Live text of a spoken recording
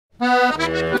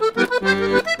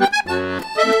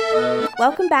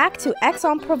Welcome back to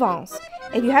Aix-en-Provence.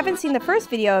 If you haven't seen the first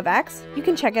video of Aix, you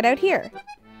can check it out here.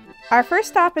 Our first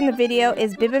stop in the video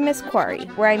is Bibemus Quarries,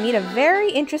 where I meet a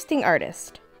very interesting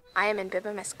artist. I am in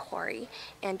Bibemus Quarries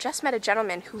and just met a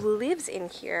gentleman who lives in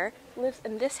here, lives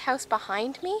in this house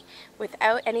behind me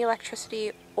without any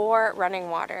electricity or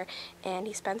running water, and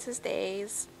he spends his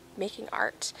days making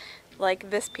art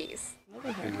like this piece.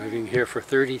 I've been living here for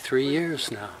 33 years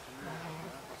now.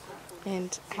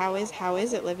 And how is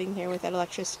it living here without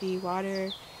electricity, water,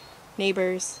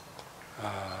 neighbors?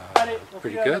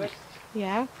 Pretty good.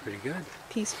 Yeah? Pretty good.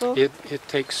 Peaceful? It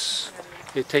takes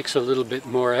a little bit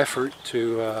more effort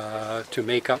to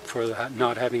make up for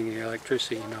not having the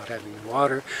electricity, not having the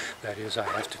water. That is, I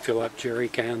have to fill up jerry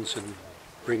cans and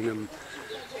bring them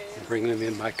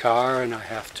in my car, and I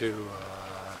have to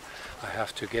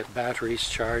get batteries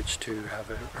charged to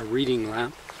have a reading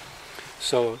lamp.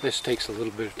 So this takes a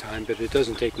little bit of time, but it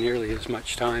doesn't take nearly as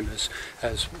much time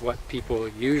as what people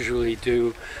usually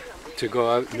do to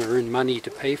go out and earn money to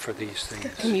pay for these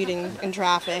things. Commuting in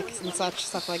traffic and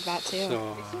stuff like that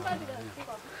too.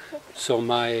 So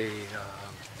my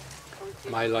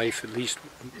life, at least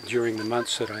during the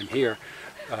months that I'm here,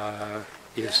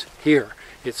 is here.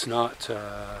 It's not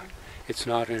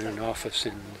in an office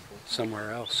in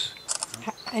somewhere else.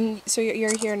 And so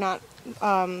you're here not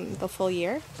the full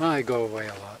year? I go away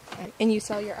a lot. And you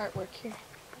sell your artwork here?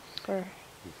 Or...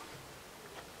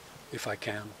 if I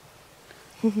can.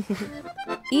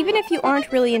 Even if you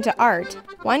aren't really into art,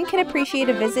 one can appreciate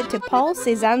a visit to Paul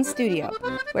Cezanne's studio,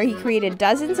 where he created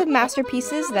dozens of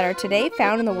masterpieces that are today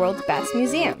found in the world's best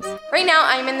museums. Right now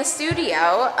I'm in the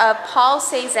studio of Paul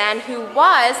Cezanne, who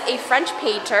was a French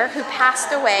painter who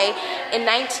passed away in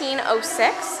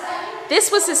 1906. This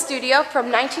was his studio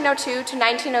from 1902 to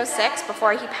 1906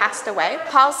 before he passed away.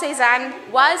 Paul Cezanne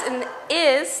was and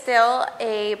is still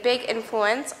a big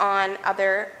influence on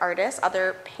other artists,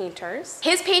 other painters.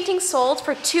 His paintings sold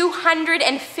for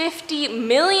 $250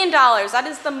 million. That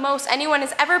is the most anyone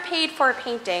has ever paid for a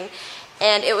painting,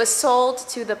 and it was sold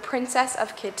to the Princess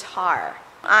of Qatar.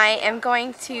 I am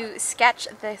going to sketch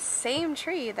the same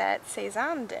tree that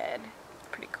Cezanne did.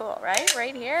 Pretty cool, right?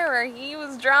 Right here where he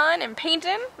was drawing and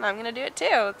painting. I'm gonna do it too.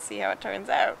 Let's see how it turns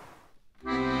out.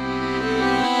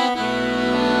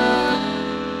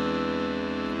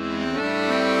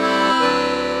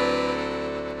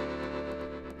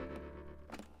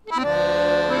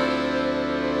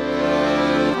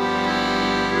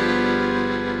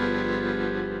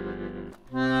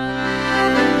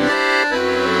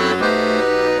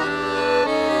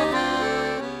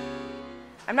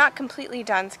 I'm not completely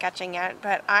done sketching yet,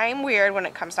 but I'm weird when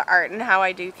it comes to art and how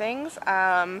I do things.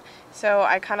 So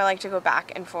I kind of like to go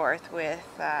back and forth with,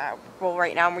 well,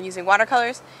 right now we're using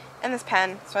watercolors and this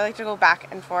pen, so I like to go back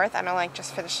and forth. I don't like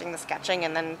just finishing the sketching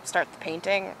and then start the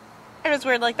painting. I'm just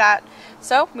weird like that.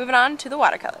 So moving on to the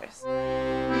watercolors.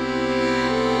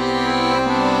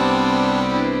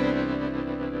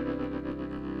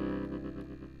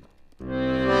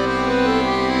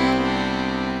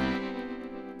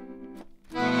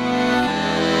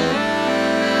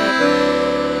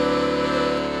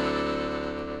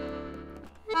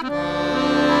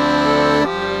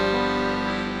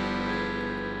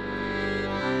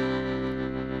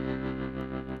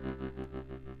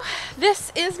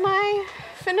 This is my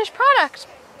finished product.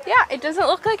 Yeah, it doesn't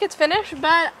look like it's finished,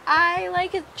 but I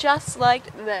like it just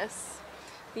like this.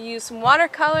 I used some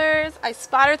watercolors, I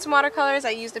splattered some watercolors,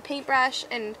 I used a paintbrush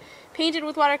and painted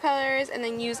with watercolors, and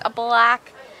then used a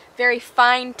black, very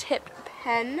fine tipped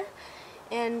pen.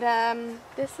 And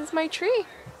this is my tree.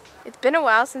 It's been a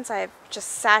while since I've just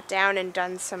sat down and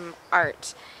done some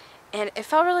art, and it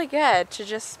felt really good to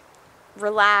just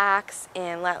relax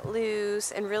and let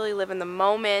loose and really live in the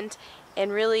moment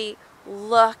and really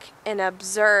look and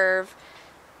observe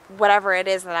whatever it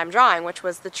is that I'm drawing, which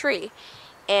was the tree,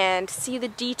 and see the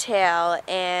detail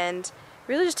and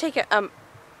really just take a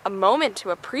moment to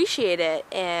appreciate it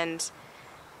and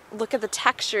look at the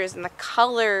textures and the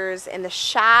colors and the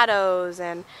shadows,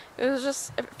 and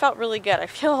it felt really good. I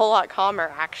feel a whole lot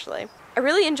calmer actually. I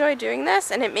really enjoy doing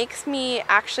this, and it makes me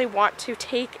actually want to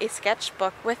take a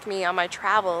sketchbook with me on my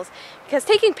travels, because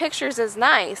taking pictures is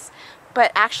nice, but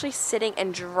actually sitting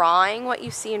and drawing what you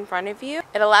see in front of you,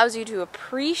 it allows you to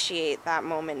appreciate that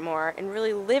moment more and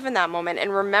really live in that moment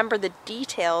and remember the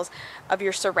details of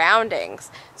your surroundings.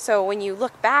 So when you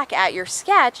look back at your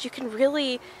sketch, you can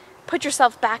really put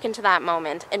yourself back into that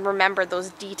moment and remember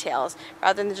those details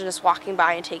rather than just walking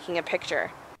by and taking a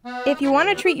picture. If you want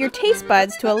to treat your taste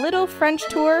buds to a little French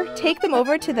tour, take them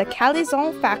over to the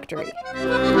Cezanne factory.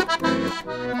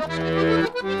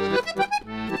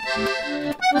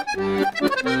 I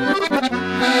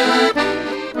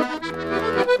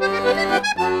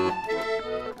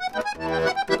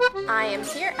am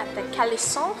here at the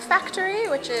Cezanne factory,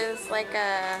 which is like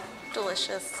a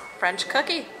delicious French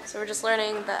cookie. So we're just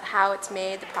learning how it's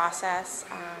made, the process,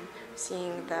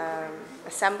 seeing the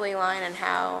assembly line and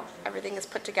how everything is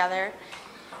put together,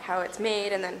 how it's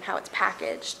made, and then how it's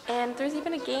packaged. And there's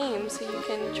even a game so you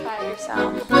can try it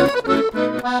yourself.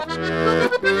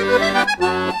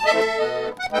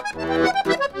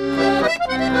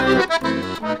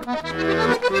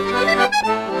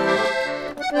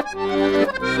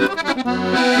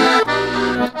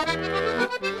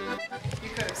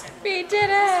 We did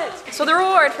it! So the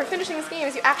reward for finishing this game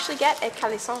is you actually get a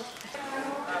calisson.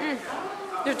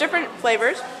 There's different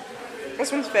flavors.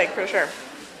 This one's big for sure.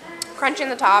 Crunchy in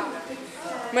the top,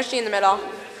 mushy in the middle.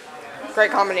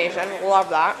 Great combination. Love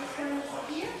that.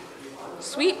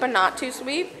 Sweet but not too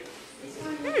sweet.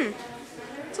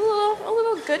 It's a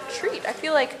little good treat. I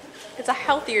feel like it's a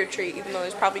healthier treat, even though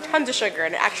there's probably tons of sugar,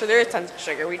 and actually there is tons of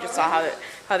sugar. We just saw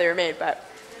how they were made, but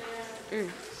it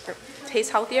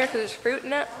tastes healthier because there's fruit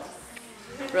in it.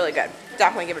 Really good.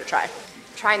 Definitely give it a try.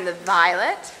 Trying the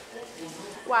violet.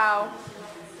 Wow.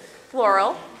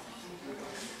 Floral.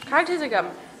 Kind of tastes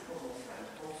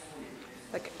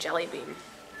like a jelly bean.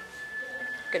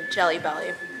 Like a jelly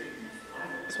belly.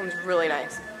 This one's really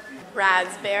nice.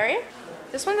 Raspberry.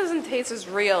 This one doesn't taste as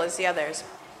real as the others.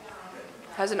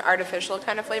 It has an artificial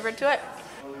kind of flavor to it.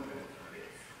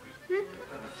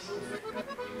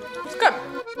 It's good.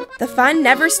 The fun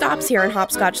never stops here on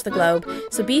Hopscotch the Globe,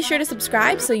 so be sure to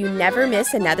subscribe so you never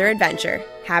miss another adventure.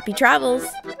 Happy travels!